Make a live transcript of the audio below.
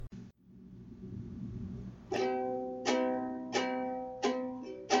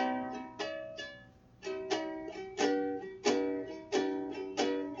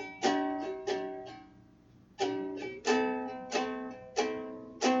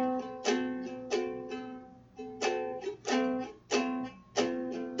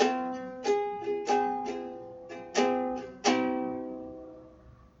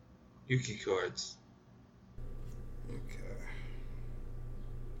Yuki cords. Okay.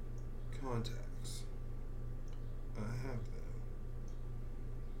 Contacts. I have them.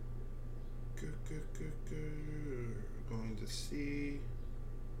 Good. Going to see.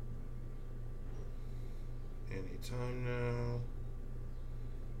 Anytime now.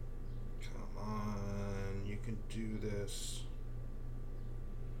 Come on. You can do this.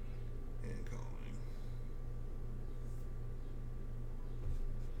 And calling.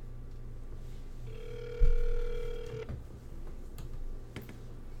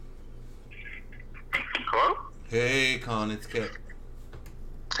 Hello? Hey, Con, it's Kip.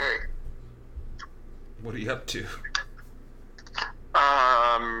 Hey. What are you up to?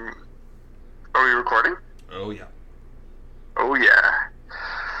 Are we recording? Oh, yeah. Oh, yeah.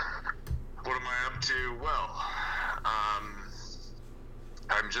 What am I up to? Well,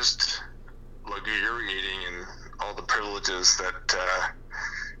 I'm just luxuriating in all the privileges that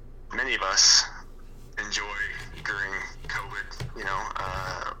many of us enjoy during COVID. You know,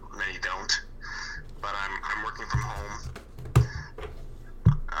 many don't. But I'm working from home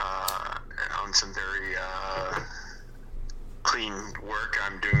on some very clean work.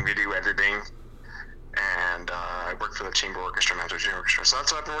 I'm doing video editing, and I work for the Chamber Orchestra, Manitoba Orchestra. So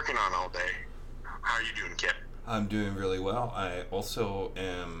that's what I've been working on all day. How are you doing, Kit? I'm doing really well. I also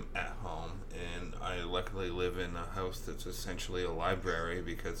am at home, and I luckily live in a house that's essentially a library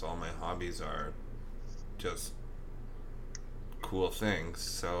because all my hobbies are just cool things.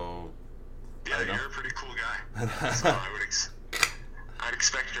 So yeah, you're a pretty cool guy. So I'd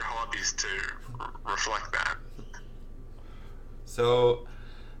expect your hobbies to reflect that. So,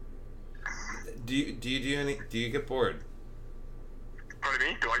 do you get bored? Pardon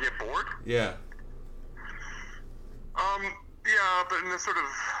me? Do I get bored? Yeah. Yeah, but in a sort of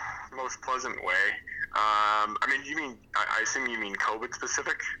most pleasant way. I assume you mean COVID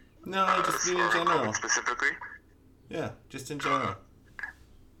specific? No, just in general. COVID specifically? Yeah, just in general.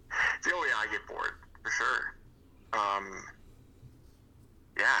 Oh yeah, I get bored, for sure.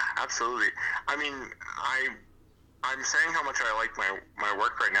 Yeah, absolutely. I mean, I'm saying how much I like my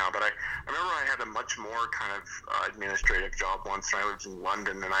work right now, but I remember I had a much more kind of administrative job once when I lived in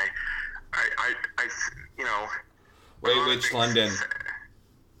London, and I you know. Wait, which London?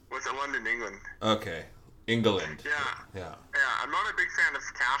 Was it London, England? Okay, England. Yeah. Yeah. Yeah, I'm not a big fan of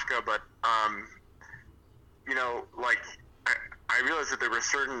Kafka, but you know, like I realized that there were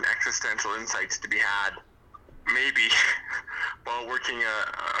certain existential insights to be had, maybe, while working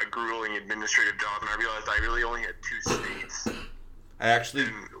a grueling administrative job, and I realized I really only had two states.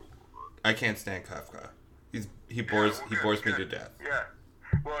 I can't stand Kafka. He bores me to death. Yeah.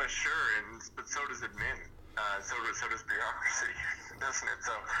 Well, sure, but so does admin. So does bureaucracy, doesn't it?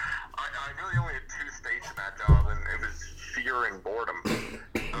 So I really only had two states in that job, and it was fear and boredom.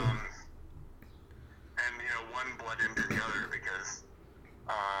 And you know, one bled into the other because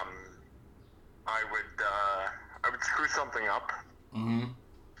I would screw something up, Mm-hmm.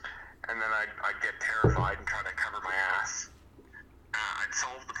 and then I'd get terrified and try to cover my ass. I'd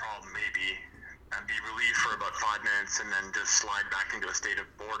solve the problem maybe, and be relieved for about 5 minutes, and then just slide back into a state of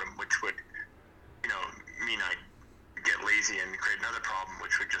boredom, which would, you know, mean I'd get lazy and create another problem,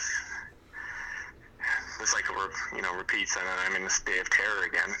 which would just the cycle, repeats, and then I'm in a state of terror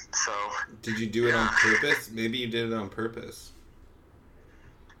again. So did you do it on purpose? Maybe you did it on purpose.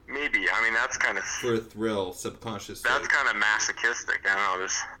 Maybe. I mean, that's kind of for a thrill, subconsciously. That's kind of masochistic. I don't know.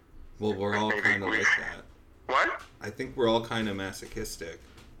 Well, we're all kind of like that. What? I think we're all kind of masochistic.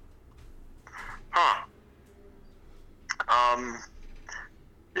 Huh.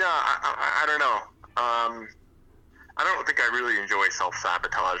 Yeah, I don't know. I don't think I really enjoy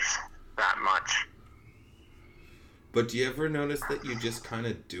self-sabotage that much. But do you ever notice that you just kind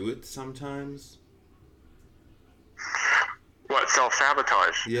of do it sometimes? What,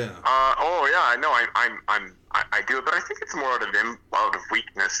 self-sabotage? Yeah. Oh yeah, I know. I do it, but I think it's more out of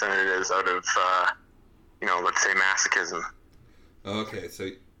weakness than it is out of let's say masochism. Okay, so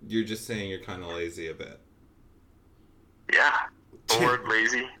you're just saying you're kind of lazy a bit. Yeah. Bored,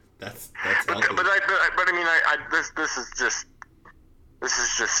 lazy. That's healthy. But I mean, this is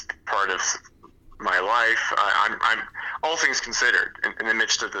just part of my life. I'm all things considered, in the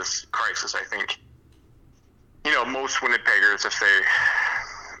midst of this crisis, I think, most Winnipeggers, if they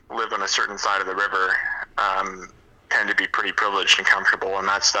live on a certain side of the river, tend to be pretty privileged and comfortable, and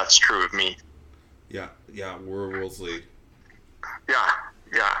that's true of me. Yeah, we're Wolseley. Yeah,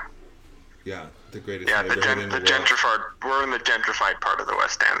 the greatest neighborhood in the world. We're in the gentrified part of the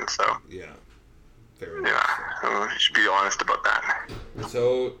West End, so. Yeah, very much. Yeah, I should be honest about that.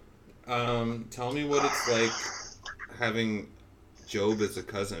 So, tell me what it's like having Job as a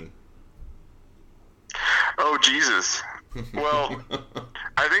cousin. Oh Jesus. Well,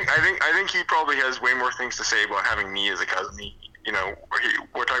 I think he probably has way more things to say about having me as a cousin.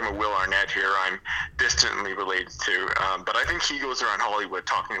 We're talking about Will Arnett here. I'm distantly related to, but I think he goes around Hollywood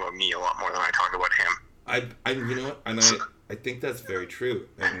talking about me a lot more than I talk about him. I you know what, and I think that's very true.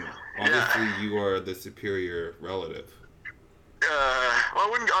 And obviously, you are the superior relative. Well,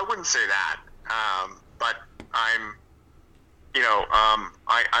 I wouldn't say that. But I'm,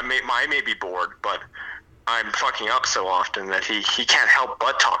 I may be bored, but I'm fucking up so often that he can't help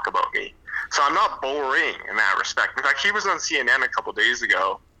but talk about me. So I'm not boring in that respect. In fact, he was on CNN a couple days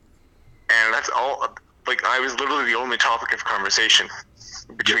ago, and that's all. Like, I was literally the only topic of conversation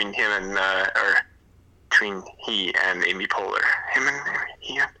between him and between he and Amy Poehler. Him and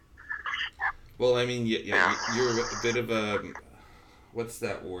he. Well, I mean, yeah, you're a bit of a, what's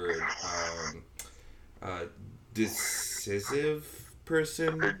that word? Decisive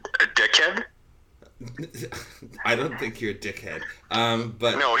person? A dickhead? I don't think you're a dickhead.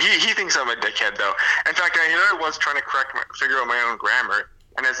 But no, he thinks I'm a dickhead, though. In fact, here I was trying to figure out my own grammar,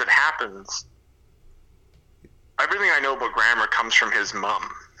 and as it happens, everything I know about grammar comes from his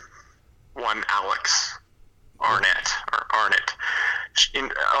mom, one Alex Arnett. Do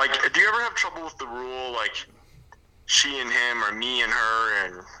you ever have trouble with the rule, like she and him, or me and her,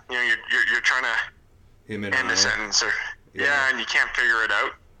 and you're trying to him and end a sentence, or and you can't figure it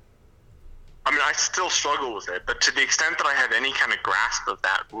out? I mean, I still struggle with it, but to the extent that I have any kind of grasp of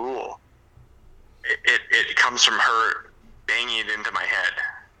that rule, it comes from her banging it into my head,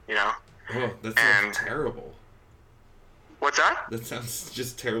 Oh, that sounds terrible. What's that? That sounds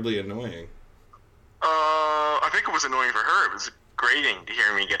just terribly annoying. I think it was annoying for her. It was grating to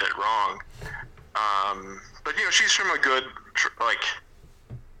hear me get it wrong. But she's from a good, a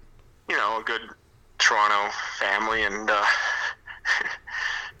good Toronto family, and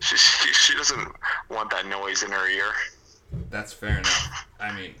she doesn't want that noise in her ear. That's fair enough.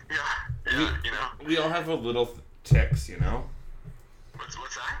 I mean, yeah, we all have our little ticks,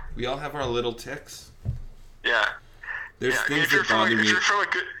 What's that? We all have our little ticks. Yeah. There's things that bother me.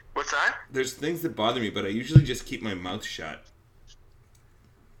 What's that? There's things that bother me, but I usually just keep my mouth shut.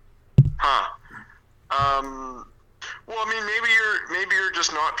 Huh. Well, I mean, maybe you're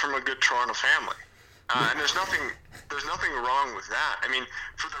just not from a good Toronto family, and there's nothing wrong with that. I mean,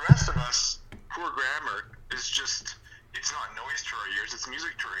 for the rest of us, poor grammar is just, it's not noise to our ears, it's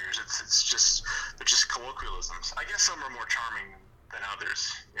music to our ears. They're just colloquialisms. I guess some are more charming than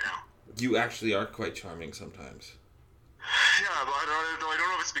others. You actually are quite charming sometimes. Yeah, but I don't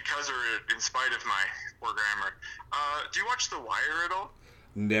know if it's because or in spite of my poor grammar. Do you watch The Wire at all?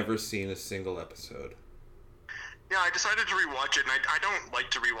 Never seen a single episode. Yeah, I decided to rewatch it, and I don't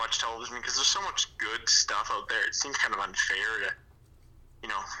like to rewatch television because there's so much good stuff out there. It seems kind of unfair to,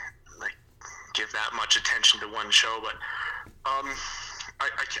 give that much attention to one show. But I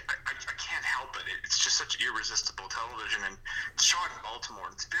can't help it. It's just such irresistible television, and it's shot in Baltimore.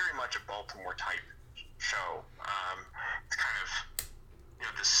 It's very much a Baltimore type show. It's kind of,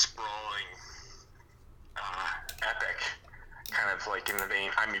 this sprawling epic, kind of like in the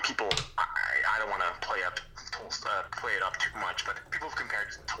vein. I mean, people. I don't want to play it up too much, but people have compared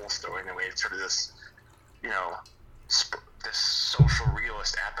it to Tolstoy in a way. It's sort of this, this social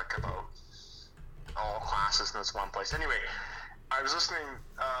realist epic about all classes in this one place. Anyway, I was listening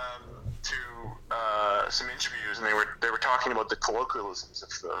to some interviews, and they were talking about the colloquialisms of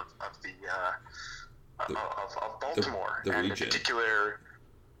Baltimore, the and region. in particular,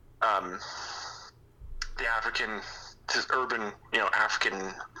 the urban,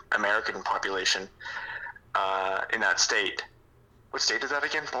 African American population in that state. What state is that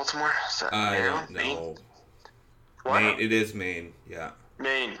again? Baltimore? Is that Maryland? No. Maine? What? Maine, it is Maine, yeah.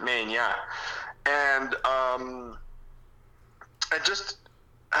 Maine, yeah. And just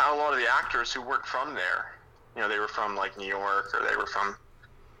a lot of the actors who weren't from there, they were from like New York, or they were from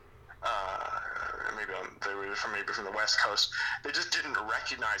maybe from the West Coast. They just didn't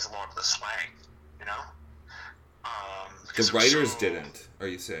recognize a lot of the slang, The writers didn't, are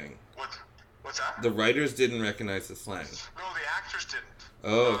you saying? What's that? The writers didn't recognize the slang. No, the actors didn't.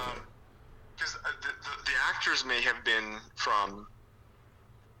 Oh, okay. Because the actors may have been from,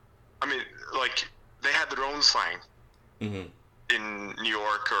 they had their own slang in New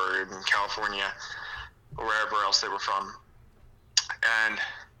York or in California or wherever else they were from.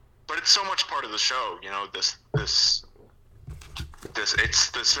 But it's so much part of the show, this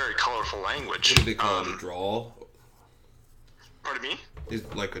it's this very colorful language. What do they call it, a drawl? Pardon me? Is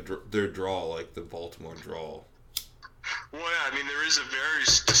like their drawl, like the Baltimore drawl. Well, yeah, there is a very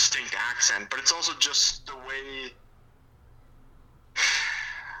distinct accent, but it's also just the way,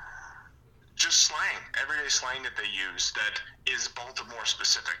 just everyday slang that they use that is Baltimore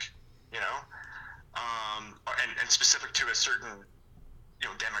specific, you know, and specific to a certain,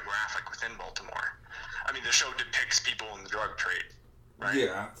 demographic within Baltimore. I mean, the show depicts people in the drug trade, right?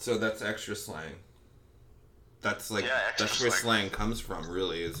 Yeah, so that's extra slang. That's that's where slang comes from,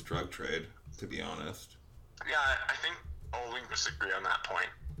 really, is drug trade, to be honest. Yeah, I think all linguists agree on that point.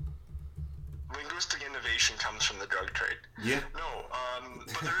 Linguistic innovation comes from the drug trade. Yeah. No,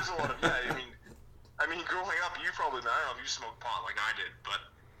 but there is a lot of, I mean, growing up, I don't know if you smoked pot like I did, but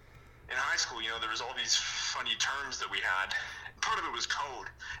in high school, there was all these funny terms that we had. Part of it was code,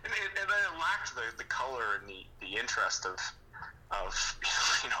 and it lacked the color and the interest of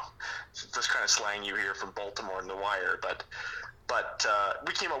this kind of slang you hear from Baltimore and The Wire. But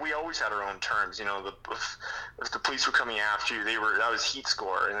we always had our own terms. If the police were coming after you, that was heat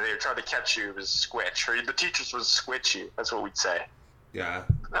score, and they tried to catch you, it was squitch, or the teachers would squitch you. That's what we'd say. Yeah.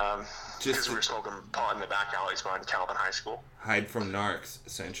 Because we were smoking pot in the back alleys behind Calvin High School. Hide from narcs,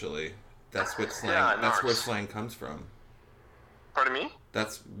 essentially. That's what slang. Yeah, that's where slang comes from. Pardon me?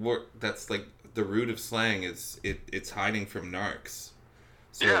 That's like the root of slang is it's hiding from narcs.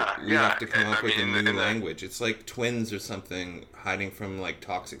 So we have to come up with a new language. It's like twins or something hiding from like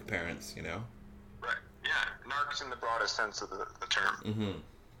toxic parents, Right. Yeah. Narcs in the broadest sense of the term. Mm-hmm.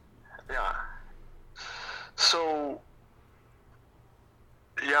 Yeah. So.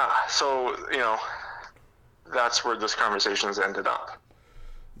 Yeah. So that's where this conversation's ended up.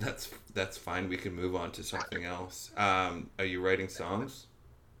 That's fine. We can move on to something else. Are you writing songs?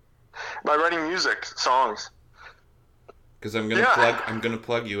 By writing music, songs. Because I'm gonna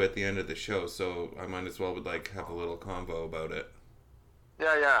plug you at the end of the show, so I might as well have a little convo about it.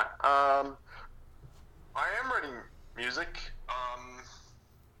 Yeah. I am writing music.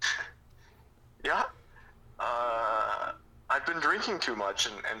 Yeah. I've been drinking too much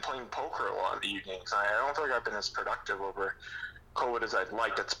and playing poker a lot in the evenings. I don't think I've been as productive over COVID as I'd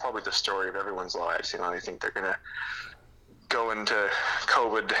like. That's probably the story of everyone's lives. They think they're gonna go into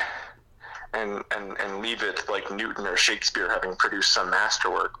COVID and leave it like Newton or Shakespeare having produced some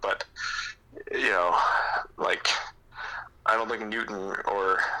masterwork. But I don't think Newton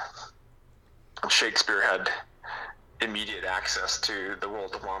or Shakespeare had immediate access to the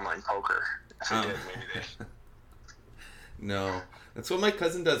world of online poker. If they did, maybe they. No, that's what my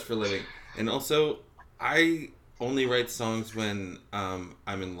cousin does for a living, and also I only write songs when I'm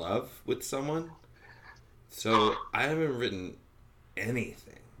in love with someone. So I haven't written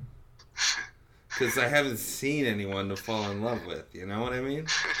anything because I haven't seen anyone to fall in love with. You know what I mean?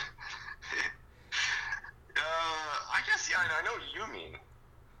 I guess, yeah, I know what you mean.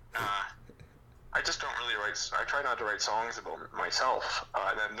 I just don't really write. I try not to write songs about myself.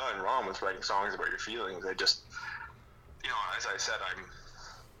 There's nothing wrong with writing songs about your feelings. I just, as I said,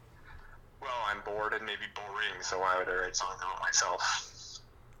 I'm bored and maybe boring, so why would I write songs about myself?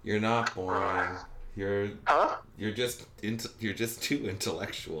 You're not boring. You're just too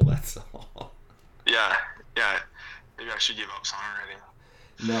intellectual. That's all. Yeah. Maybe I should give up songwriting.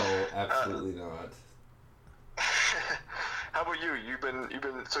 No, absolutely not. How about you? You've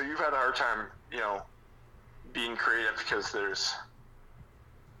had a hard time, being creative because there's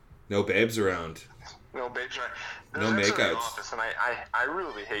no babes around. No babes around. No makeouts. The Office, and I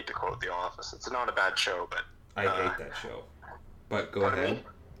really hate to quote The Office. It's not a bad show, but I hate that show. But go ahead. Me?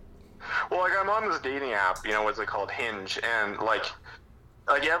 Well, I'm on this dating app, what's it called, Hinge, and like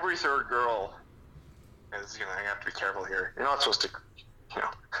every third girl is, I have to be careful here. You're not supposed to,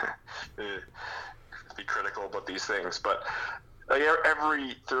 be critical about these things, but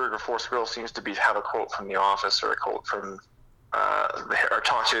every third or fourth girl seems to have a quote from The Office or a quote from, or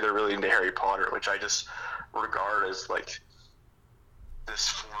talk to you they're really into Harry Potter, which I just regard as like this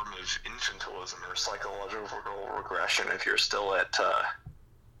form of infantilism or psychological regression if you're still at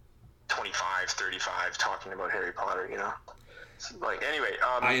 25, 35 talking about Harry Potter, anyway.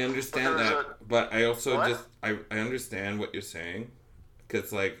 I understand that, but I also I understand what you're saying,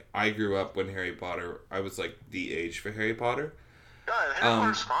 because I grew up when Harry Potter, I was the age for Harry Potter. Yeah, Harry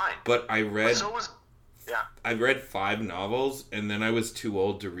Potter's fine. But I read. So was. Yeah. I read 5 novels, and then I was too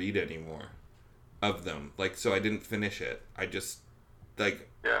old to read anymore of them. So I didn't finish it. I just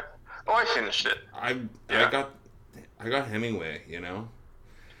Yeah. Oh, I finished it. I got Hemingway, Yeah,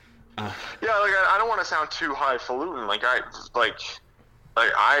 I don't want to sound too highfalutin.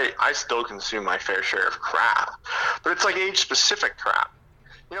 I still consume my fair share of crap, but it's age specific crap.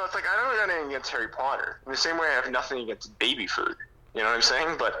 I don't got anything against Harry Potter. In the same way, I have nothing against baby food. You know what I'm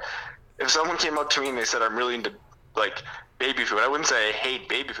saying? But if someone came up to me and they said I'm really into baby food, I wouldn't say I hate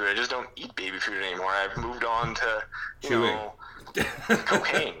baby food. I just don't eat baby food anymore. I've moved on to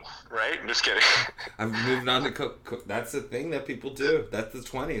cocaine. right? I'm just kidding. I've moved on to that's the thing that people do. That's the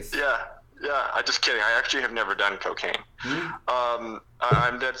 20s. Yeah. I'm just kidding. I actually have never done cocaine.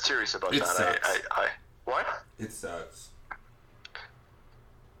 I'm dead serious about that. Sucks. I what? It sucks.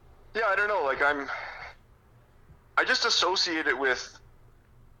 Yeah, I don't know. Like I just associate it with.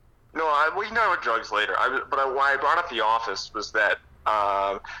 No, we can talk about drugs later. Why I brought up The Office was that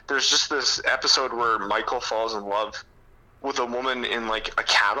there's just this episode where Michael falls in love with a woman in like a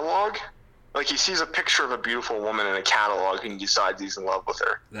catalog. Like he sees a picture of a beautiful woman in a catalog and he decides he's in love with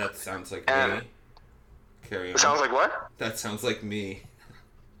her. That sounds like me. Carry on. Sounds like what? That sounds like me.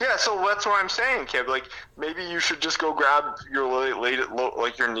 Yeah, so that's what I'm saying, kid. Like maybe you should just go grab your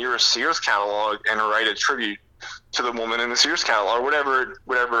your nearest Sears catalog and write a tribute to the woman in the Sears catalog, or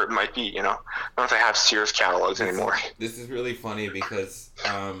whatever it might be. You know, I don't know if they have Sears catalogs anymore. This is really funny because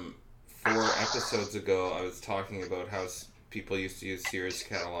 4 episodes ago I was talking about how people used to use Sears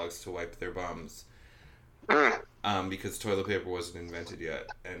catalogs to wipe their bums because toilet paper wasn't invented yet,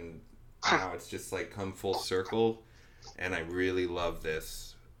 and now it's just like come full circle, and I really love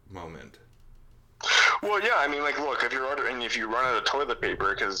this moment. Well, yeah, I mean, like, look, if you run out of toilet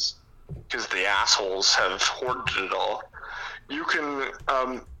paper because the assholes have hoarded it all, you can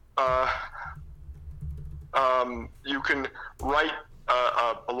write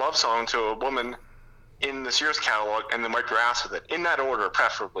a love song to a woman in the Sears catalog and then wipe your ass with it in that order,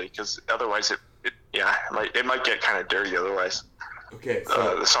 preferably, because otherwise it might get kind of dirty otherwise. Okay,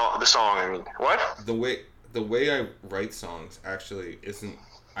 so the song. I mean, what? The way I write songs actually isn't.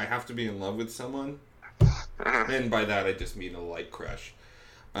 I have to be in love with someone, and by that I just mean a light crush.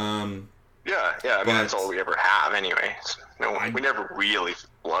 Yeah. I mean, that's all we ever have, anyway. We never really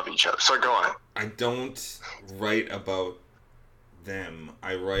love each other. So go on. I don't write about them.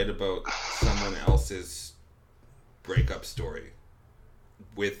 I write about someone else's breakup story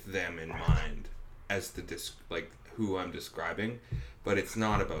with them in mind as who I'm describing, but it's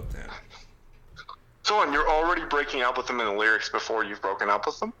not about them. So, and you're already breaking up with them in the lyrics before you've broken up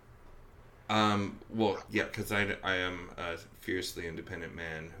with them? Well, yeah, because I am a fiercely independent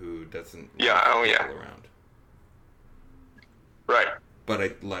man who doesn't people around. Right. But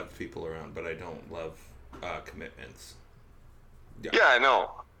I love people around, but I don't love commitments. Yeah,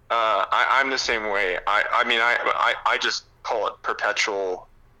 no. I'm the same way. I just call it perpetual,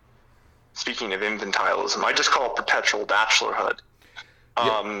 speaking of infantilism, I just call it perpetual bachelorhood.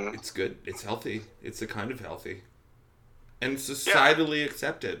 It's good. It's healthy. It's a kind of healthy. And societally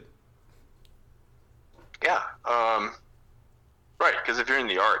accepted. Yeah. Right, because if you're in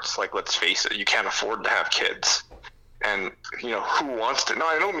the arts, like, let's face it, you can't afford to have kids. And, you know, who wants to? No,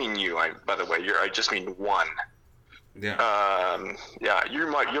 I don't mean you, by the way. I just mean one. Yeah.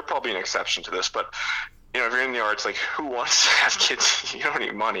 You're probably an exception to this, but, you know, if you're in the arts, like, who wants to have kids? You don't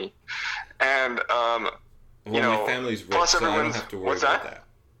need money. And, my family's rich, so I don't have to worry about that.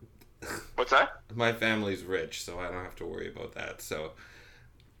 What's that? My family's rich, so I don't have to worry about that. So,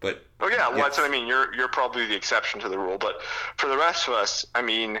 but that's what I mean. You're probably the exception to the rule, but for the rest of us, I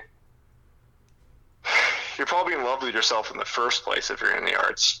mean, you're probably in love with yourself in the first place if you're in the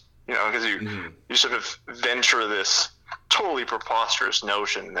arts. You know, because you sort of venture this totally preposterous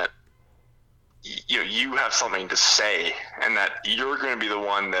notion that you have something to say, and that you're going to be the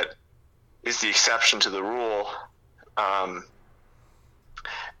one that is the exception to the rule,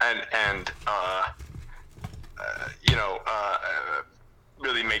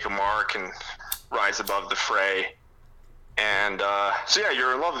 really make a mark and rise above the fray. And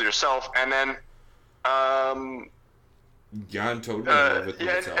you're in love with yourself, and then I'm totally in love with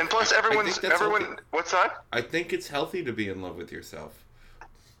myself. And plus everyone. What's that? I think it's healthy to be in love with yourself.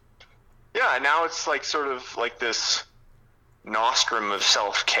 Yeah, now it's like sort of like this nostrum of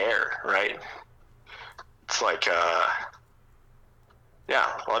self-care, right? It's like,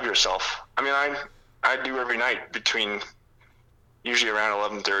 love yourself. I mean, I do every night between usually around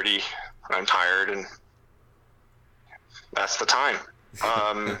 11:30 when I'm tired, and that's the time.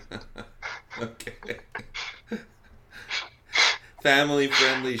 Okay.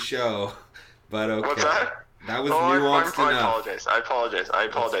 Family-friendly show, but okay. What's that? That was nuanced enough. I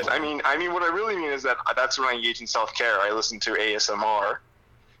apologize. I mean, what I really mean is that's when I engage in self-care. I listen to ASMR,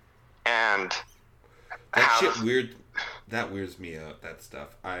 and weird. That weirds me out. That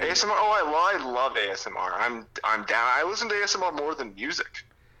stuff. ASMR. I love ASMR. I'm down. I listen to ASMR more than music.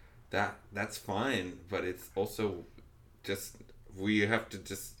 That's fine, but it's also just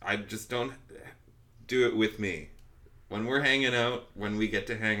I just don't do it with me. When we're hanging out, when we get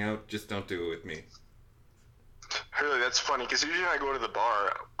to hang out, just don't do it with me. Really, that's funny, because usually when I go to the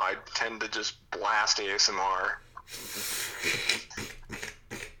bar, I tend to just blast ASMR.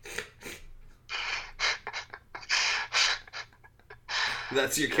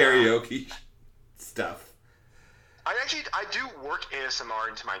 That's your karaoke stuff. I do work ASMR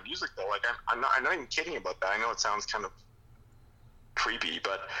into my music though. Like I'm not even kidding about that. I know it sounds kind of creepy,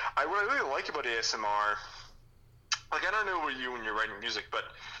 but what I really like about ASMR, like I don't know what you when you're writing music,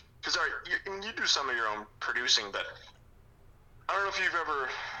 but because you do some of your own producing, but I don't know if you've ever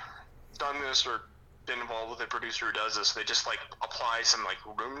done this or been involved with a producer who does this. They just like apply some like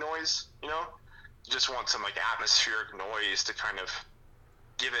room noise, you know? You just want some like atmospheric noise to kind of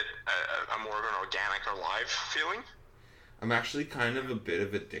give it a more of an organic or live feeling. I'm actually kind of a bit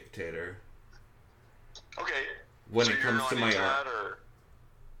of a dictator. Okay. When it comes to my art.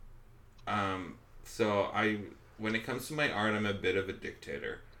 When it comes to my art, I'm a bit of a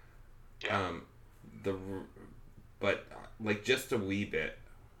dictator. Yeah. But like just a wee bit.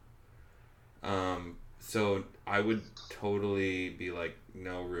 So I would totally be like,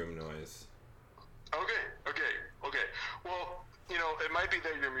 no room noise. Okay. Well, you know, it might be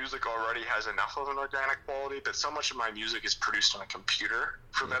that your music already has enough of an organic quality, but so much of my music is produced on a computer,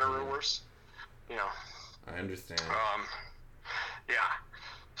 for better or worse. You know. I understand. Yeah.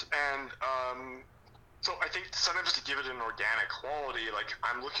 And, so I think sometimes to give it an organic quality, like,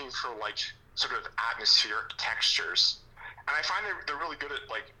 I'm looking for, like, sort of atmospheric textures. And I find they're really good at,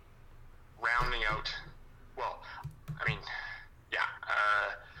 like, rounding out, well, I mean, yeah,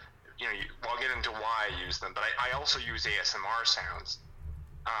 you know, I'll get into why I use them, but I also use ASMR sounds.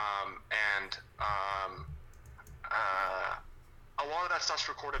 A lot of that stuff's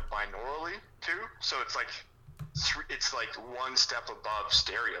recorded binaurally, too, so it's like one step above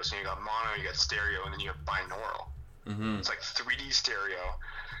stereo. So you got mono, you got stereo, and then you have binaural. Mm-hmm. It's like 3D stereo.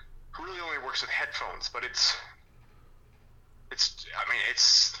 Really only works with headphones, but it's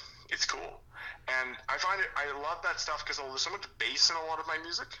cool. And I find I love that stuff because there's so much bass in a lot of my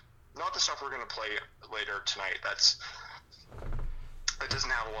music. Not the stuff we're going to play later tonight. That doesn't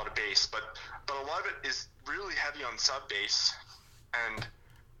have a lot of bass, but a lot of it is really heavy on sub bass, and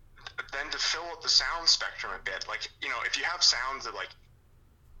then to fill out the sound spectrum a bit, like, you know, if you have sounds that, like,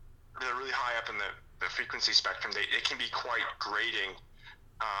 they're really high up in the frequency spectrum, it can be quite grating,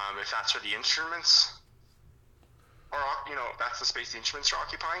 if that's where the instruments, or, you know, that's the space the instruments are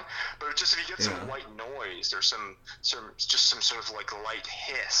occupying. But just if you get some white noise, or some sort of like light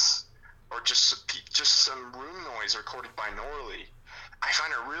hiss, or just some room noise recorded binaurally, I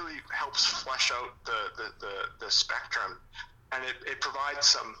find it really helps flesh out the spectrum. And it provides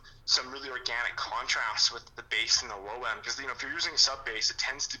some really organic contrast with the bass and the low end, because, you know, if you're using sub bass,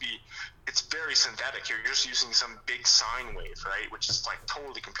 it's very synthetic. You're just using some big sine wave, right, which is like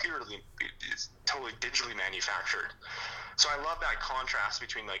totally it's totally digitally manufactured. So I love that contrast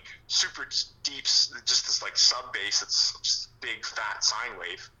between like super deep, just this like sub bass, it's just big fat sine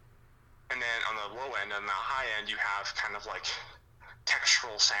wave, and then on the low end and the high end you have kind of like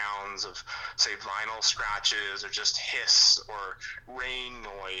textural sounds of, say, vinyl scratches, or just hiss, or rain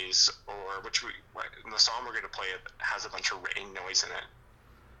noise, or in the song we're going to play, it has a bunch of rain noise in it.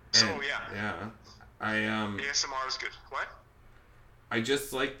 So ASMR is good. What? I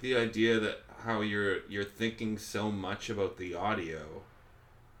just like the idea that how you're thinking so much about the audio.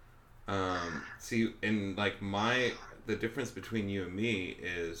 See, and like the difference between you and me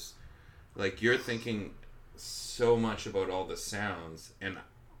is, like, you're thinking so much about all the sounds, and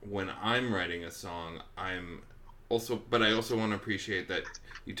when I'm writing a song, I also want to appreciate that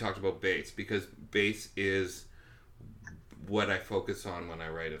you talked about bass, because bass is what I focus on when I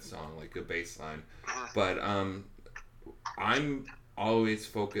write a song, like a bass line. But I'm always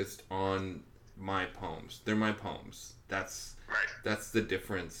focused on my poems. They're my poems. That's the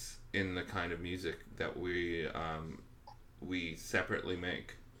difference in the kind of music that we separately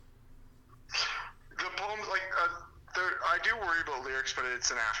make. The poems, like, I do worry about lyrics, but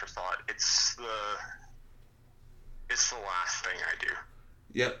it's an afterthought. It's the last thing I do.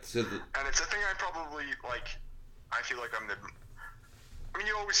 Yep. And it's a thing I probably, like, I feel like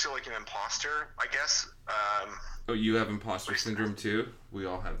you always feel like an imposter, I guess. Oh, you have imposter syndrome too? We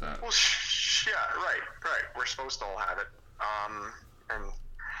all have that. Well, yeah, right. We're supposed to all have it. And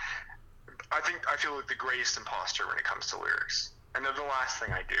I feel like the greatest imposter when it comes to lyrics. And they're the last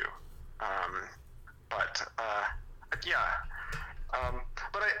thing I do.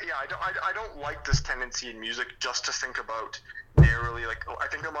 I don't like this tendency in music just to think about narrowly, like, I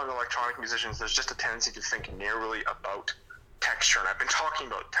think among electronic musicians, there's just a tendency to think narrowly about texture, and I've been talking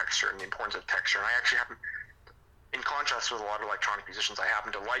about texture and the importance of texture, and I actually happen, in contrast with a lot of electronic musicians, I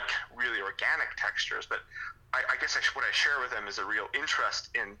happen to like really organic textures, but I guess what I share with them is a real interest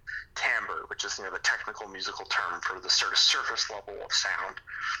in timbre, which is, you know, the technical musical term for the sort of surface level of sound.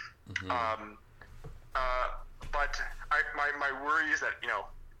 Mm-hmm. but my worry is that,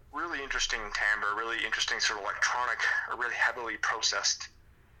 really interesting timbre, really interesting sort of electronic or really heavily processed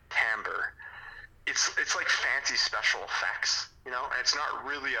timbre. It's like fancy special effects, and it's not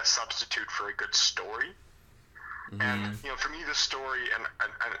really a substitute for a good story. Mm-hmm. And for me, the story, and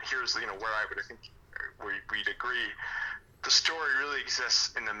here's where I would think we'd agree, the story really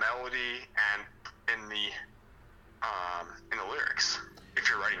exists in the melody and in the lyrics. If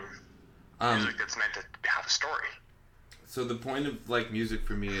you're writing music that's meant to have a story. So the point of music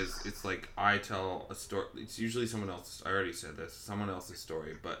for me is it's like I tell a story. It's usually someone else's. I already said this. Someone else's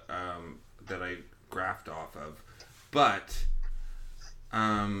story, but that I graphed off of. But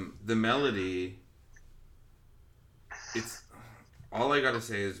the melody. It's all I gotta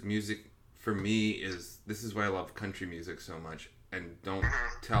say is music for me is this is why I love country music so much. And don't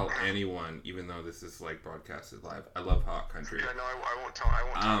tell anyone, even though this is broadcasted live. I love pop country. Yeah, no, I won't tell.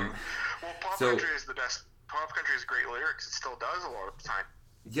 Well, pop country is the best. Pop country has great lyrics. It still does a lot of the time.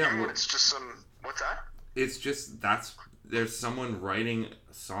 Yeah, well, it's just some. What's that? It's just there's someone writing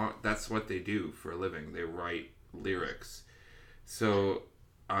a song. That's what they do for a living. They write lyrics. So,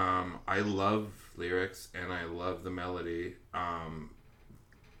 I love lyrics and I love the melody.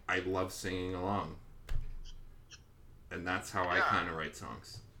 I love singing along. And that's how I kind of write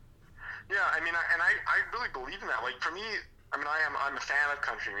songs. Yeah, I mean, I really believe in that. For me, I'm a fan of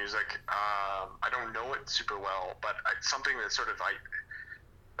country music. I don't know it super well, but it's something that sort of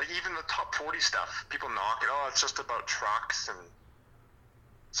even the top 40 stuff, people knock it. Oh, it's just about trucks and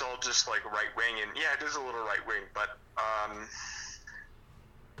it's all just right wing. And yeah, it is a little right wing, but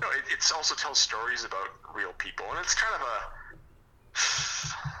it also tells stories about real people, and it's kind of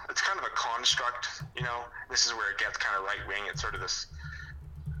a construct, This is where it gets kind of right wing. It's sort of this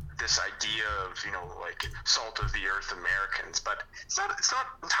idea of salt of the earth Americans, but it's not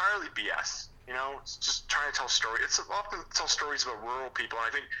entirely BS. It's just trying to tell stories. It's often tell stories about rural people, and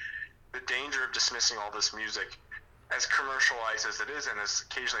I think the danger of dismissing all this music, as commercialized as it is, and as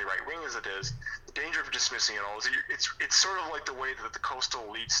occasionally right wing as it is, the danger of dismissing it all is it's sort of like the way that the coastal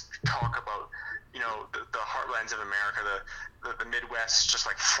elites talk about the heartlands of America, the Midwest, just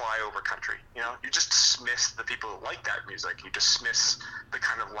like flyover country. You just dismiss the people that like that music. You dismiss the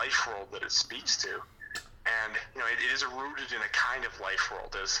kind of life world that it speaks to, and it is rooted in a kind of life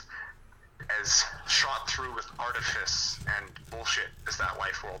world as shot through with artifice and bullshit as that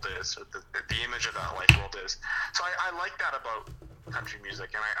life world is, or the image of that life world is. So I like that about country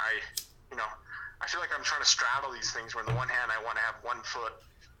music, and I feel like I'm trying to straddle these things where on the one hand I want to have one foot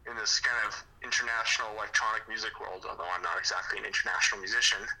in this kind of international electronic music world, although I'm not exactly an international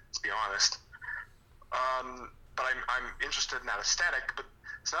musician, to be honest. But I'm interested in that aesthetic, but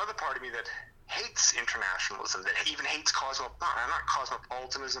there's another part of me that hates internationalism, that even hates not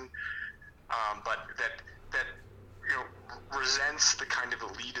cosmopolitanism, but that resents the kind of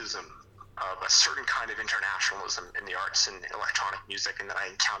elitism of a certain kind of internationalism in the arts and electronic music, and that I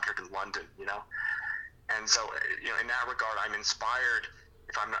encountered in London, And so, in that regard, I'm inspired,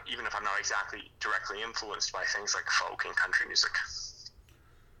 if I'm not exactly directly influenced by things like folk and country music.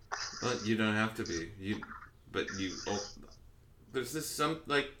 Well, you don't have to be. There's this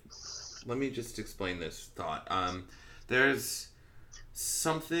let me just explain this thought. There's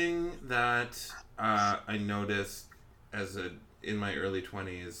something that I noticed in my early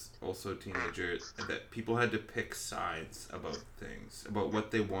 20s, also teenager, that people had to pick sides about things, about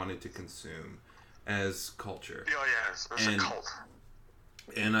what they wanted to consume as culture. Oh yeah, it's a cult.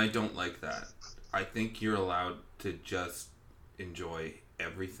 And I don't like that. I think you're allowed to just enjoy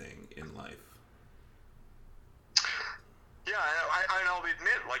everything in life. Yeah, I'll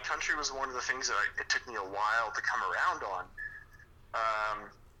admit, country was one of the things that it took me a while to come around on.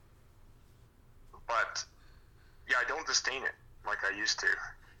 But yeah, I don't disdain it like I used to.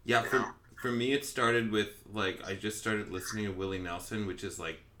 Yeah, for me it started with I just started listening to Willie Nelson, which is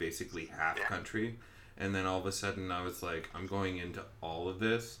basically half country, and then all of a sudden I was I'm going into all of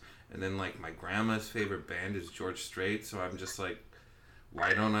this, and then my grandma's favorite band is George Strait, so I'm just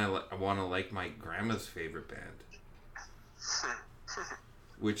why don't I want to like my grandma's favorite band?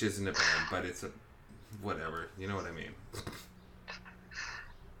 Which isn't a band, but it's a whatever, you know what I mean.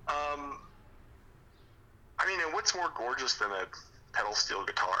 And what's more gorgeous than a pedal steel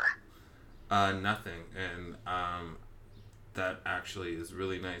guitar? Nothing. And that actually is a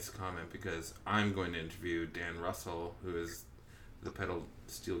really nice comment, because I'm going to interview Dan Russell, who is the pedal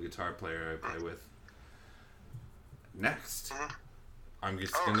steel guitar player I play with, next. Mm-hmm. I'm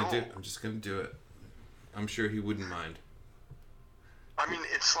just gonna do it. I'm sure he wouldn't mind.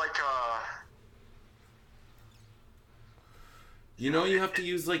 It's you have to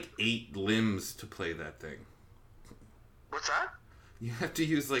use 8 limbs to play that thing. What's that? You have to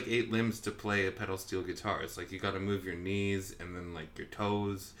use like 8 limbs to play a pedal steel guitar. It's like you got to move your knees and then like your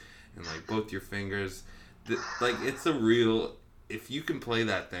toes and like both your fingers. Like it's a real. If you can play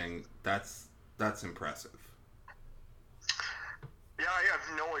that thing, that's impressive. Yeah, I have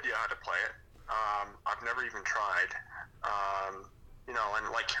no idea how to play it. I've never even tried. You know, and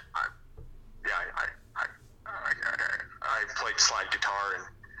like, I played slide guitar and.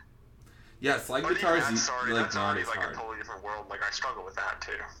 Yeah, slide guitar is that's like not already as like hard. A totally different world. Like I struggle with that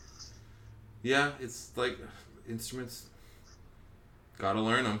too. Yeah, it's like instruments. Gotta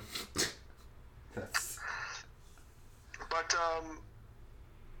learn them. That's. But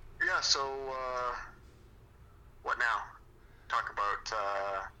yeah. So what now? Talk about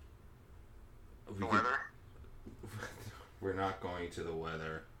the weather. We're not going to the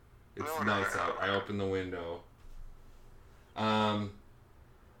weather. It's No. nice out. I opened the window.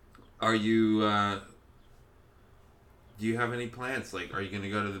 Are you, do you have any plans? Like, are you going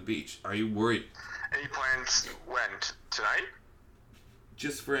to go to the beach? Are you worried? Any plans when? Tonight?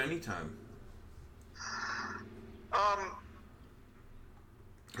 Just for any time.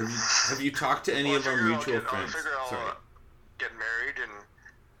 Have you talked to any of our mutual friends? I figure I'll get married and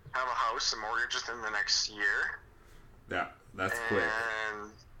have a house and mortgage within the next year. Yeah, that's quick.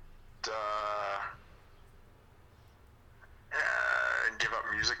 And give up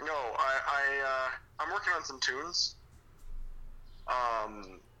music. No, I'm working on some tunes.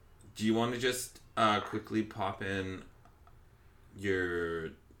 Do you want to just quickly pop in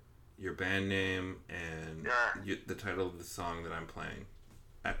your band name and the title of the song that I'm playing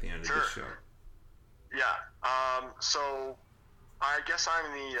at the end of the show? Yeah. So I guess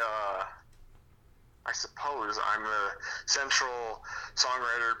I suppose I'm the central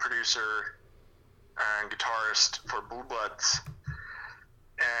songwriter, producer, and guitarist for Blue Bloods.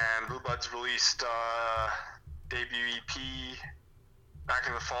 And Blue Bloods released debut EP back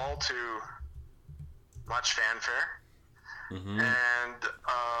in the fall to much fanfare. Mm-hmm. And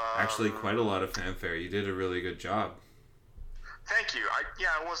actually, quite a lot of fanfare. You did a really good job. Thank you.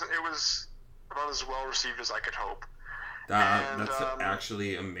 It was about as well received as I could hope. That's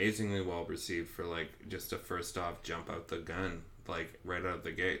actually amazingly well received for like just a first off jump out the gun, like right out of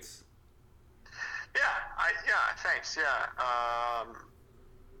the gates. Thanks. I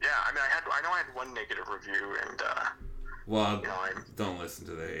mean, I know I had one negative review, and well, don't listen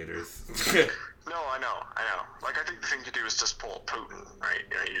to the haters. No, I know. Like, I think the thing to do is just pull Putin, right?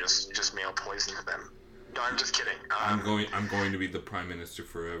 You just mail poison to them. No, I'm just kidding. I'm going to be the prime minister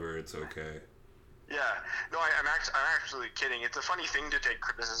forever. It's okay. Yeah. No, I'm actually kidding. It's a funny thing to take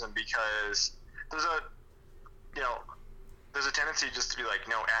criticism because there's a tendency just to be like,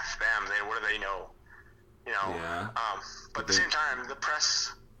 no, F them. What do they know? You know. Yeah. But at the same time, the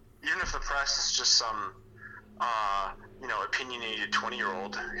press, even if the press is just some, opinionated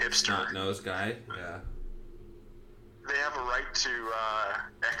 20-year-old hipster, snot-nosed guy, yeah, they have a right to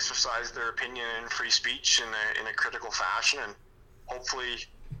exercise their opinion in free speech in a critical fashion, and hopefully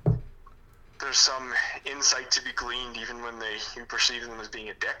there's some insight to be gleaned even when you perceive them as being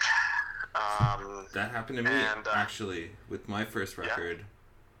a dick. That happened to me actually with my first record.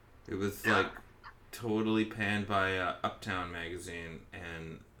 It was like totally panned by Uptown magazine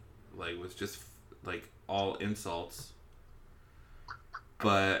and like was just like all insults.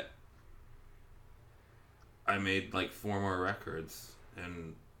 But I made like 4 more records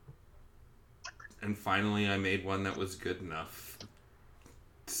and finally I made one that was good enough.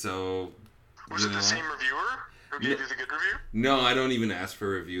 So was it the same reviewer who gave you the good review? No, I don't even ask for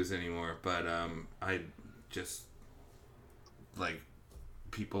reviews anymore, but I just like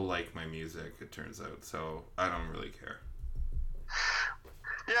people like my music, it turns out, so I don't really care.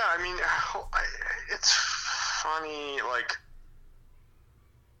 Yeah, I mean, it's funny, like...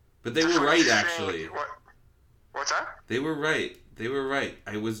 But they were right, actually. What's that? They were right.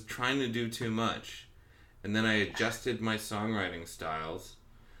 I was trying to do too much. And then I adjusted my songwriting styles,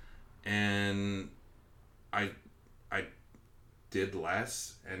 and I did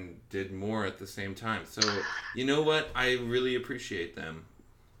less and did more at the same time. So, you know what? I really appreciate them.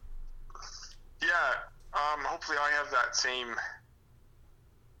 Yeah, hopefully I have that same...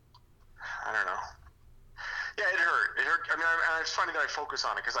 I don't know. Yeah, it hurt. I mean, it's funny that I focus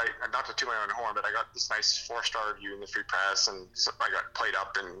on it because not to toot my own horn, but I got this nice 4-star review in the Free Press, and so I got played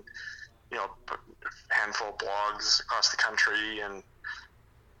up in, a handful of blogs across the country, and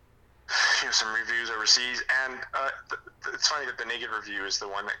some reviews overseas. And it's funny that the negative review is the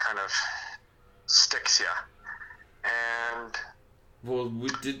one that kind of sticks you. And well,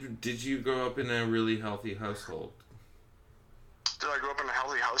 did you grow up in a really healthy household? Did I grow up in a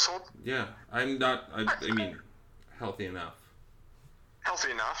healthy household? Yeah, I'm not. I mean, healthy enough?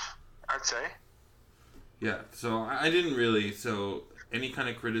 Healthy enough, I'd say. Yeah, so I didn't really, so any kind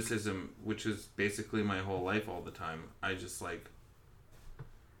of criticism, which is basically my whole life all the time, I just like,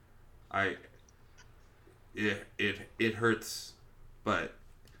 it hurts, but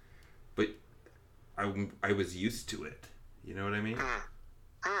I was used to it. You know what I mean?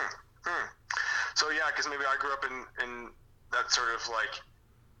 So yeah, because maybe I grew up in that sort of like,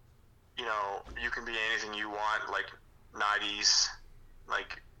 you know, you can be anything you want, like 90s,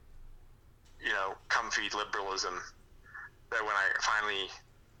 like, you know, comfy liberalism, that when I finally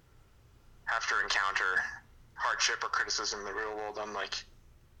have to encounter hardship or criticism in the real world, I'm like,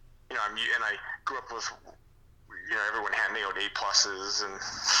 you know, and I grew up with, you know, everyone handing out A+, and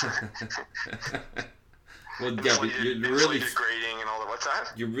well, yeah, but you're really grading and all that. What's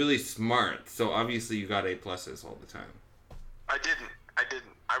that? You're really smart, so obviously you got A+ all the time. I didn't. I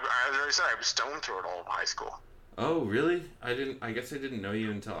already said I was stoned through it all of high school. Oh, really? I guess I didn't know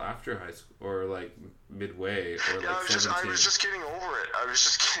you until after high school, or like midway, or yeah, like 17. I was just getting over it. I was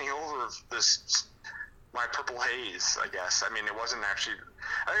just getting over this, my purple haze, I guess. I mean, it wasn't actually.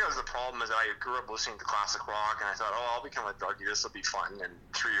 I think that was the problem, is that I grew up listening to classic rock, and I thought, oh, I'll become a druggie. This will be fun. And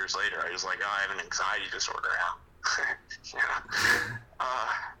 3 years later, I was like, oh, I have an anxiety disorder now. Yeah.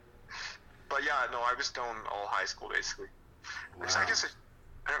 But yeah, no, I was stoned all high school basically. Wow. I guess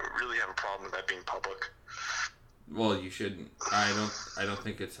I don't really have a problem with that being public. Well, you shouldn't. I don't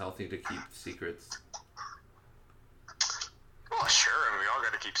think it's healthy to keep secrets. Well, sure. I mean, we all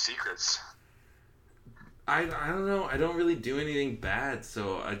got to keep secrets. I don't know. I don't really do anything bad,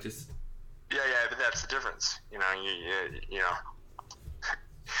 so I just. Yeah, but that's the difference. You know, you know,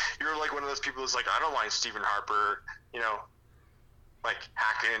 you're like one of those people who's like, I don't mind Stephen Harper, you know, like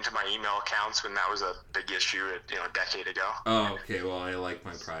hacking into my email accounts when that was a big issue, a decade ago. Oh, okay. Well, I like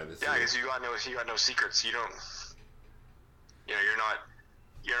my privacy. Yeah, because you got no secrets. You don't. You know,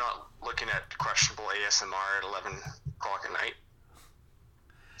 you're not looking at questionable ASMR at 11 o'clock at night.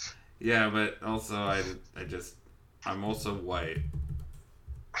 Yeah, but also I'm also white.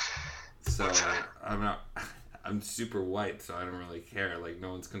 So I'm super white, so I don't really care. Like,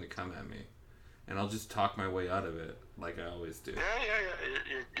 no one's going to come at me. And I'll just talk my way out of it, like I always do. Yeah.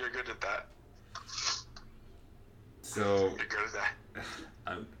 You're good at that. So, you're good at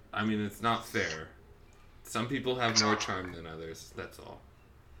that. I mean, it's not fair. Some people have more charm than others, that's all.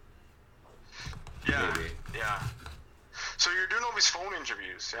 Yeah, maybe. Yeah. So you're doing all these phone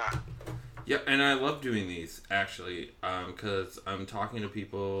interviews, yeah. Yeah, and I love doing these, actually, because I'm talking to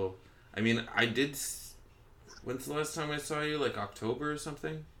people. I mean, I did. When's the last time I saw you? Like October or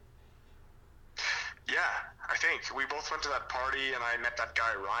something? Yeah, I think. We both went to that party, and I met that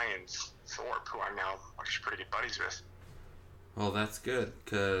guy, Ryan Thorpe, who I'm now actually pretty good buddies with. Well, that's good,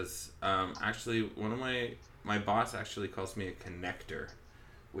 because actually, one of my boss actually calls me a connector,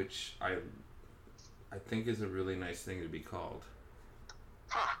 which I think is a really nice thing to be called.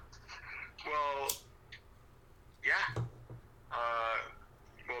 Huh. Well, yeah.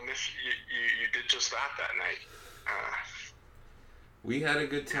 Well, Miss, you did just that night. We had a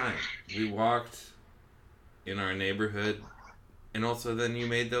good time. We walked in our neighborhood, and also then you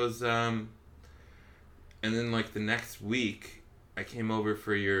made those, and then like the next week, I came over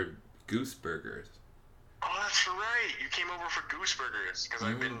for your goose burgers. Oh, that's right. You came over for goose burgers, because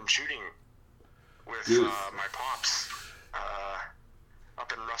I've been shooting with my pops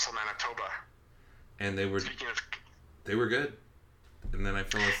up in Russell, Manitoba. And they were good. And then I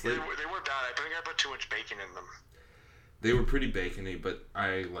fell asleep. They were bad. I think I put too much bacon in them. They were pretty bacony, but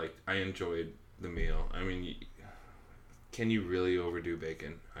I enjoyed the meal. I mean, can you really overdo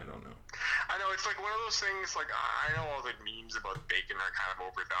bacon? I don't know. I know, it's like one of those things, like, I know all the memes about bacon are kind of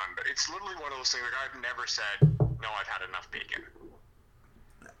overdone, but it's literally one of those things, like, I've never said, no, I've had enough bacon.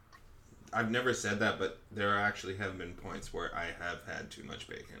 I've never said that, but there actually have been points where I have had too much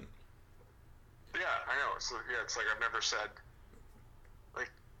bacon. Yeah, I know. It's like I've never said,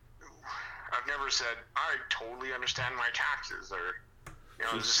 I totally understand my taxes, or,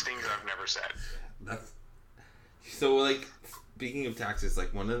 there's just things I've never said. So, like, speaking of taxes,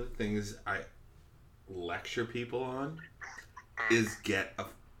 like, one of the things I lecture people on is get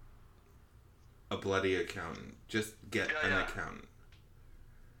a bloody accountant. Just get an accountant.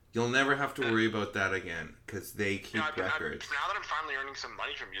 You'll never have to worry about that again, because they keep records. Now that I'm finally earning some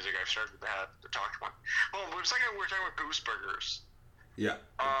money from music, I've started to talk to one. Well, we're talking about goose burgers. Yeah.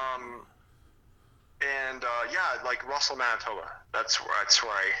 Like Russell, Manitoba. That's where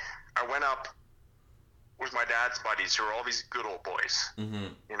I went up with my dad's buddies, who are all these good old boys.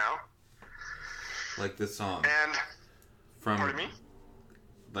 Mm-hmm. Like the song. And pardon me?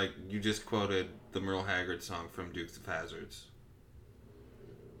 like you just quoted the Merle Haggard song from Dukes of Hazzards.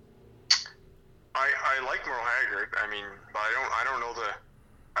 I like Merle Haggard. I mean, but I don't know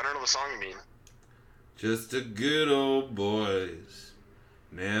the song you mean. Just a good old boys,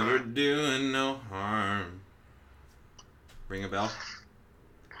 never doing no harm. Ring a bell?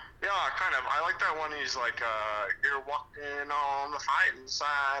 Yeah, kind of. I like that one. He's like, you're walking on the fighting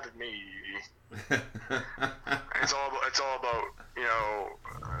side of me. it's all about, you know,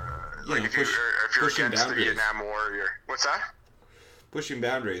 like if you're against the Vietnam War, what's that? Pushing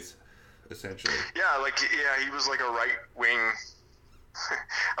boundaries, essentially. Yeah, he was like a right wing.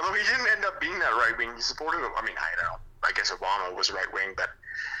 Although he didn't end up being that right wing, he supported. I mean, I don't know. I guess Obama was right wing, but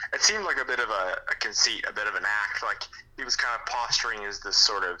it seemed like a bit of a conceit, a bit of an act. Like he was kind of posturing as this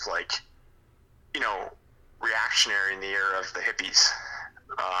sort of like, you know, reactionary in the era of the hippies.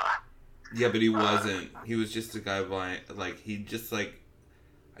 Yeah, but he wasn't. He was just a guy blind. Like he just like,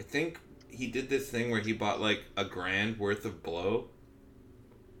 I think he did this thing where he bought like $1,000 worth of blow,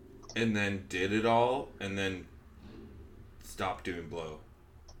 and then did it all, and then stopped doing blow.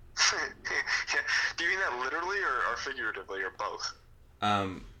 Do you mean that literally or figuratively or both?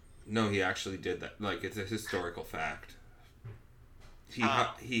 No, he actually did that. Like, it's a historical fact. He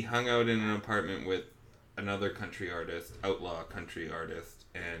hung out in an apartment with another country artist, outlaw country artist,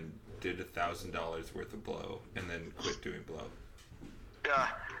 and did $1,000 worth of blow, and then quit doing blow. Yeah,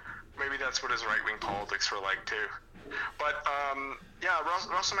 maybe that's what his right-wing politics were like too. But yeah,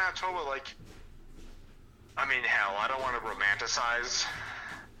 Russell Manitoba, like, I mean, hell, I don't want to romanticize,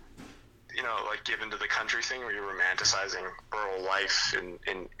 you know, like give into the country thing where you're romanticizing rural life, and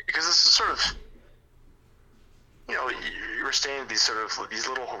because this is sort of, you know, you were staying at these sort of these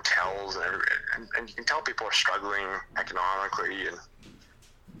little hotels, and you can tell people are struggling economically,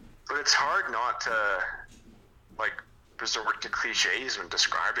 but it's hard not to like resort to cliches when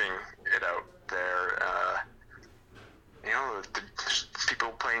describing it out there. You know, the people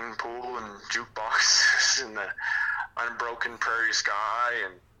playing pool and jukeboxes in the unbroken prairie sky,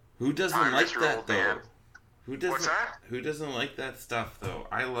 and who doesn't like that though? Man. What's that? Who doesn't like that stuff though?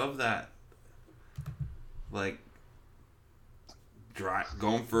 I love that. Like,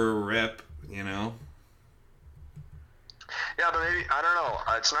 going for a rip, you know? Yeah, but maybe, I don't know.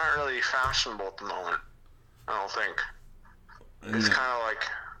 It's not really fashionable at the moment, I don't think. It's kind of like,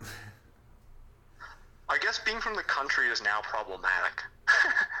 I guess being from the country is now problematic.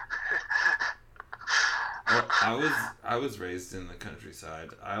 Well, I was raised in the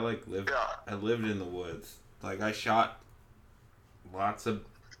countryside. I lived in the woods. Like, I shot lots of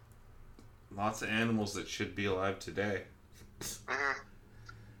animals that should be alive today.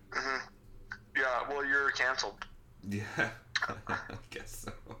 Yeah, well, you're canceled. Yeah, I guess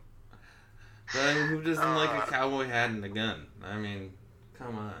so. But I mean, who doesn't like a cowboy hat and a gun? I mean,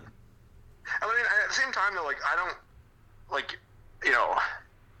 come on. I mean, at the same time, though, like, I don't, like, you know,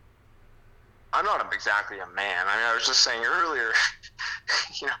 I'm not exactly a man. I mean, I was just saying earlier,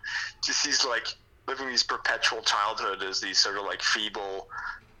 you know, just these, like, living these perpetual childhood as these sort of, like, feeble,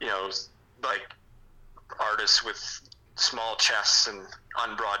 you know, like, artists with small chests and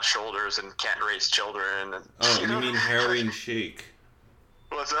unbroad shoulders and can't raise children. And, you mean heroin chic?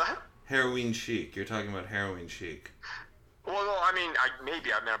 What's that? Heroin chic. You're talking about heroin chic. Well, no, I mean,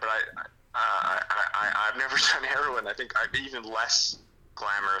 maybe I've never, but I've never done heroin. I think I'm even less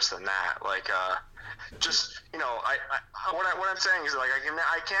glamorous than that. Like, just, you know, what I'm saying is, like,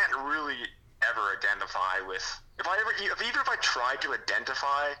 I can't really ever identify with, if I tried to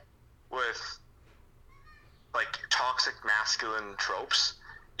identify with, like, toxic masculine tropes,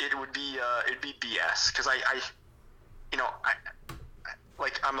 it'd be BS, because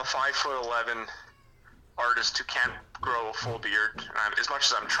I'm a 5'11" artist who can't grow a full beard, as much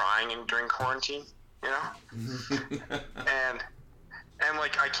as I'm trying during quarantine, you know, and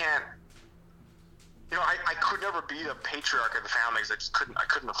like I can't, you know, I could never be the patriarch of the family because I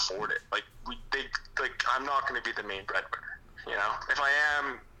couldn't afford it. Like I'm not going to be the main breadwinner, you know. If I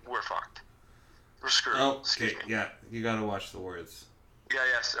am, we're fucked. We're screwed. Oh, okay, yeah, you got to watch the words. Yeah,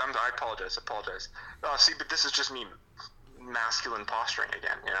 yes, I apologize. See, but this is just me masculine posturing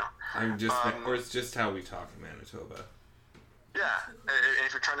again, you know. Or it's just how we talk in Manitoba. Yeah, and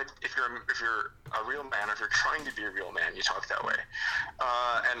if you're a real man, if you're trying to be a real man, you talk that way.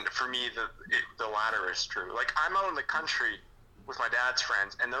 And for me, the latter is true. Like, I'm out in the country with my dad's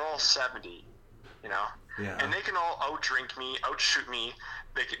friends, and they're all 70, you know. Yeah. And they can all outdrink me, outshoot me.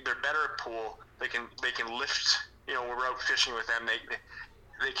 They're better at pool. They can lift. You know, when we're out fishing with them,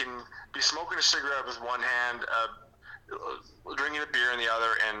 they can be smoking a cigarette with one hand, drinking a beer in the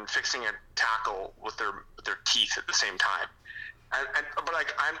other, and fixing a tackle with their teeth at the same time. but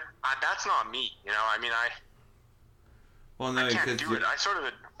like that's not me, you know. I mean, Well, no, I can't because do it. I sort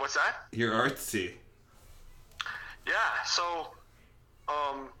of, what's that? you're artsy. Yeah. So,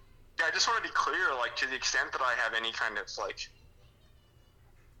 yeah, I just want to be clear, like, to the extent that I have any kind of, like,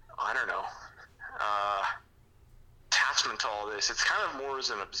 I don't know, attachment to all this, it's kind of more as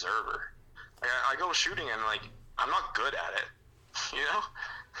an observer. Like, I go shooting and, like, I'm not good at it, you know?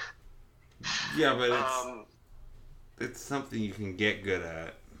 Yeah, but it's something you can get good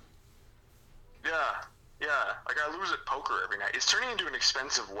at. Yeah. Like, I lose at poker every night. It's turning into an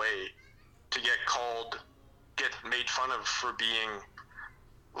expensive way to get made fun of for being,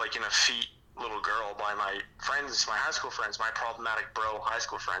 like, an effete little girl by my friends, my high school friends, my problematic bro high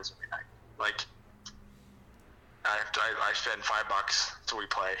school friends every night. Like, I spend $5 till we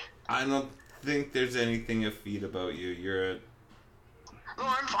play. I don't think there's anything effete about you. No,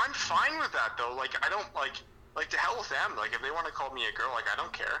 I'm fine with that though. Like, I don't like to hell with them. Like, if they want to call me a girl, like, I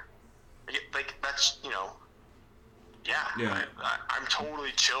don't care. Like that's, you know. Yeah. I'm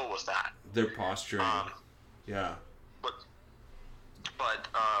totally chill with that. They're posturing. Yeah. But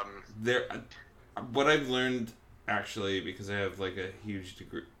what I've learned actually, because I have like a huge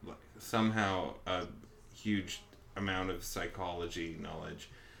degree, somehow a huge amount of psychology knowledge,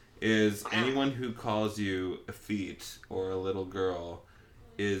 is anyone who calls you effete or a little girl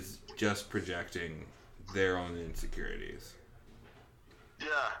is just projecting their own insecurities. Yeah.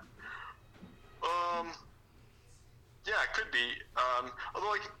 Yeah, it could be. Although,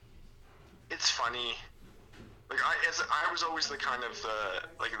 like, it's funny. Like, I was always the kind of the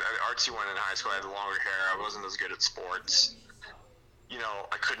artsy one in high school. I had longer hair. I wasn't as good at sports. You know,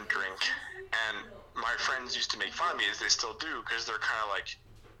 I couldn't drink. And my friends used to make fun of me, as they still do, because they're kind of, like,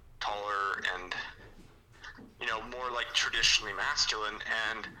 taller and, you know, more, like, traditionally masculine.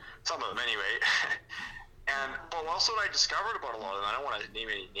 And some of them, anyway. But also what I discovered about a lot of them, I don't want to name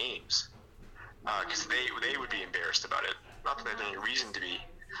any names, because they would be embarrassed about it. Not that they had any reason to be.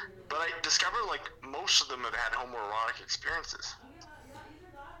 But I discovered, like, most of them have had homoerotic experiences.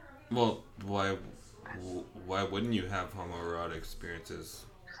 Well, why wouldn't you have homoerotic experiences?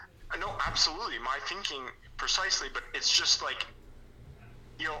 No, absolutely. My thinking precisely, but it's just like,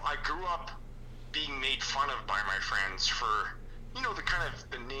 you know, I grew up being made fun of by my friends for, you know, the kind of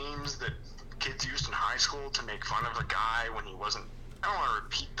the names that kids used in high school to make fun of a guy when he wasn't. I don't want to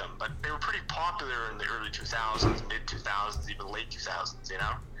repeat them, but they were pretty popular in the early 2000s, mid 2000s, even late 2000s, you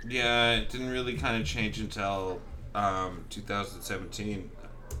know? Yeah, it didn't really kind of change until 2017.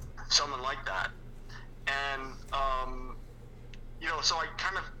 Something like that. And, you know, so I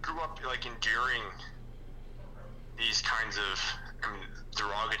kind of grew up, like, enduring these kinds of,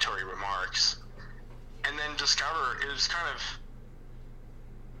 derogatory remarks. And then discover, it was kind of,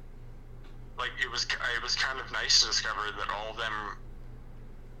 like, it was kind of nice to discover that all of them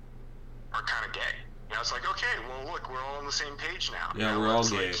are kind of gay. You know, it's like, okay, well, look, we're all on the same page now. Yeah, you know, we're all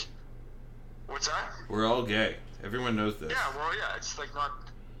gay. Like, what's that? We're all gay. Everyone knows this. Yeah, it's like not...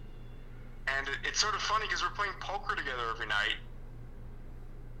 And it's sort of funny because we're playing poker together every night,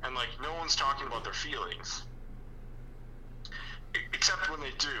 and, like, no one's talking about their feelings. Except when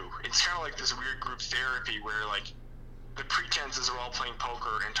they do. It's kind of like this weird group therapy where, like, the pretense is we're all playing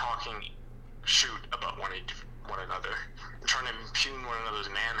poker and talking shoot about one another and trying to impugn one another's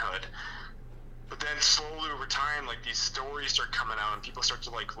manhood. But then slowly over time, like, these stories start coming out and people start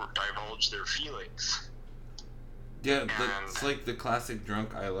to, like, divulge their feelings. Yeah, it's like the classic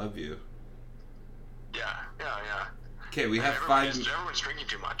drunk I love you. Yeah. Okay, we have everyone's drinking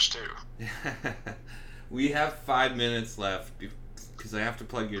too much, too. We have 5 minutes left because I have to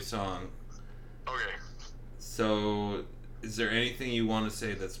plug your song. Okay. So, is there anything you want to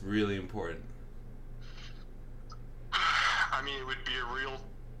say that's really important? I mean, it would be a real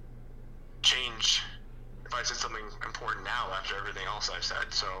change if I said something important now after everything else I've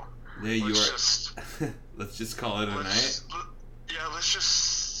said. So, let's just call it a night. Let's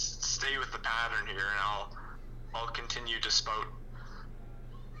just stay with the pattern here, and I'll continue to spout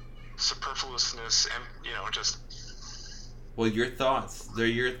superfluousness and, you know, just... Well, your thoughts. They're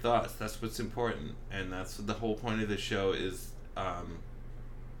your thoughts. That's what's important. And that's the whole point of the show is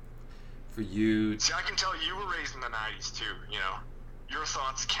for you... See, I can tell you were raised in the 90s, too, you know. Your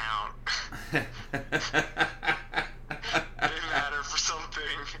thoughts count. They matter for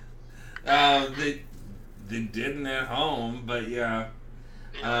something. They didn't at home, but yeah.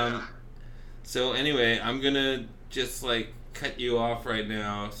 Yeah. So anyway, I'm gonna just, like, cut you off right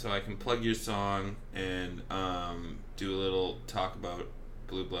now so I can plug your song and do a little talk about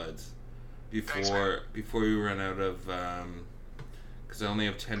Blue Bloods before we run out of because I only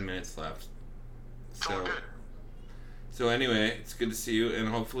have 10 minutes left. It's all good. So anyway, it's good to see you, and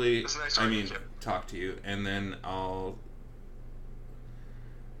hopefully, It's nice talking to you. talk to you, and then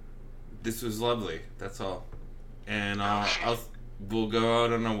This was lovely. That's all, and we'll go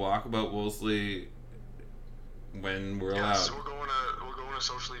out on a walk about Wolseley when we're allowed. So we're going a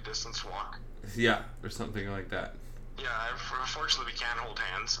socially distanced walk. Yeah, or something like that. Yeah, unfortunately we can't hold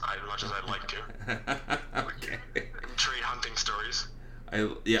hands as much as I'd like to. Okay. And trade hunting stories.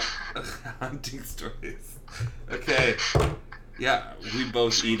 Hunting stories. Okay. Yeah, we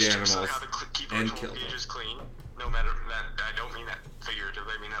both eat animals How to keep our and kill cages clean. No matter that, I don't mean that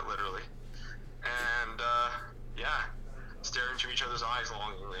figuratively. I mean that literally. And stare into each other's eyes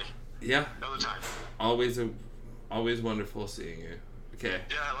longingly. Yeah. Another time. Always wonderful seeing you. Okay.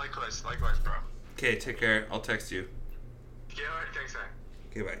 Yeah, likewise, bro. Okay, take care. I'll text you. Yeah, alright, thanks, man.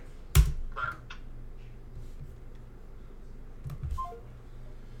 Okay, bye. Bye.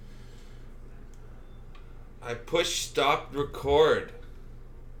 I pushed stop record.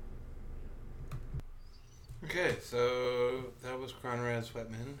 Okay, so that was Conrad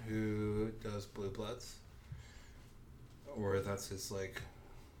Sweatman, who does Blue Bloods. Or that's his,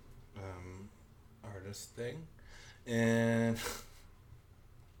 artist thing. And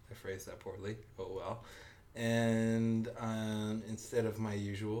I phrased that poorly. Oh well. And instead of my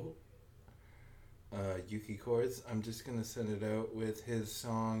usual Yuki chords, I'm just going to send it out with his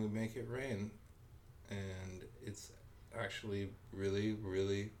song Make It Rain. And it's actually really,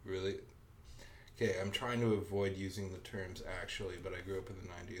 really, really... Okay, I'm trying to avoid using the terms actually, but I grew up in the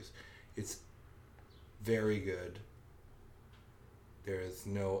 90s. It's very good. There is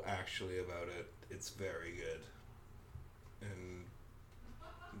no actually about it. It's very good. And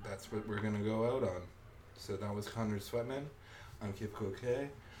that's what we're going to go out on. So that was Conrad Sweatman. I'm Kip Coquet.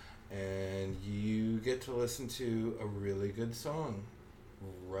 And you get to listen to a really good song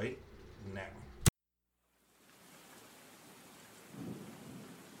right now.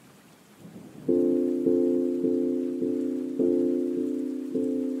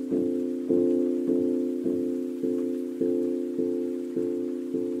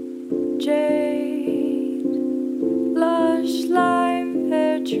 Jade, lush lime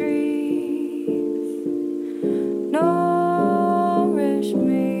pear trees nourish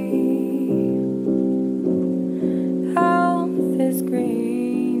me. Health is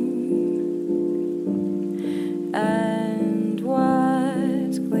green, and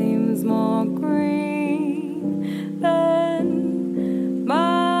what gleams more green than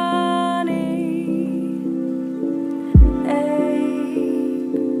money?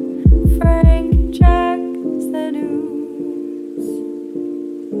 Frank Jack seduce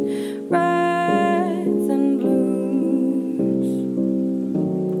reds and blues.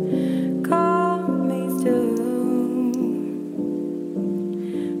 Call me still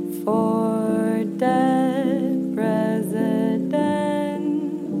for dead presidents.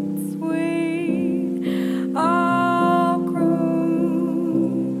 We all grew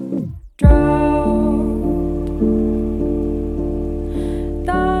drought.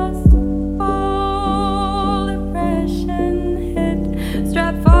 Dust Bowl depression hit.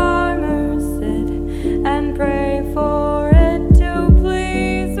 Strap farmers sit and pray for it to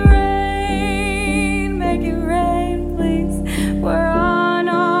please rain. Make it rain, please. We're on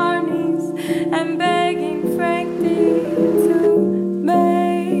our knees and begging Frank D to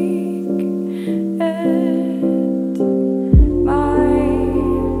make it. My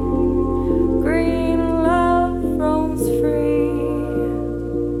green love roams free.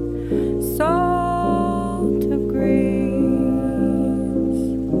 Salt of Greece,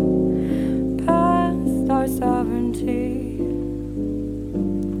 past our sovereignty.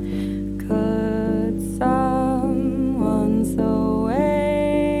 Could someone so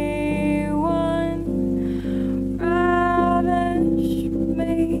A1 ravish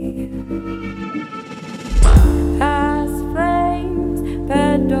me? Past flames,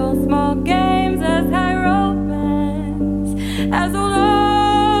 peddle small games as high romance, as old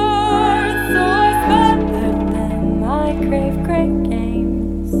lords, so I spend them. I crave great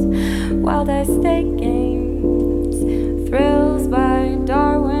games, wild I stake games, thrills by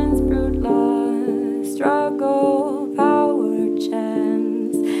Darwin's brute law, struggle, power,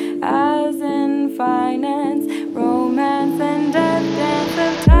 chance, as in finance, romance, and death dance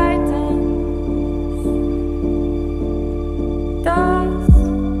of titans. Dust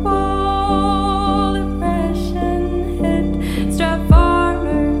Bowl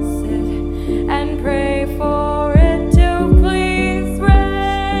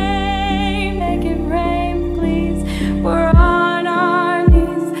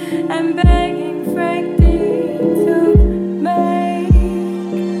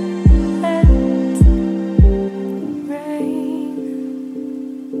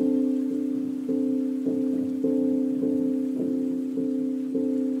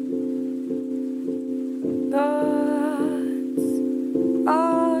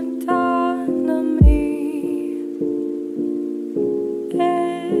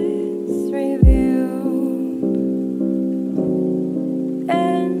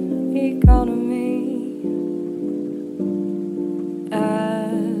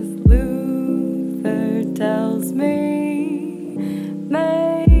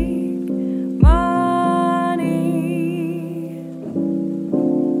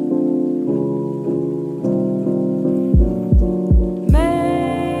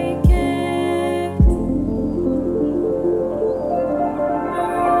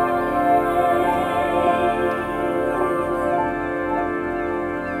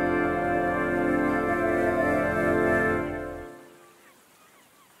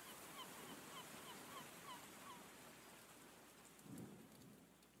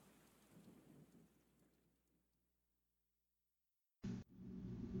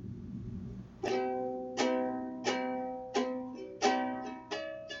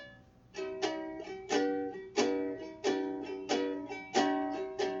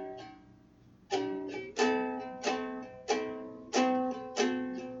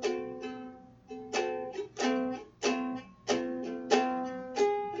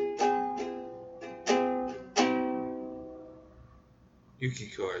Yuki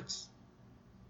chords.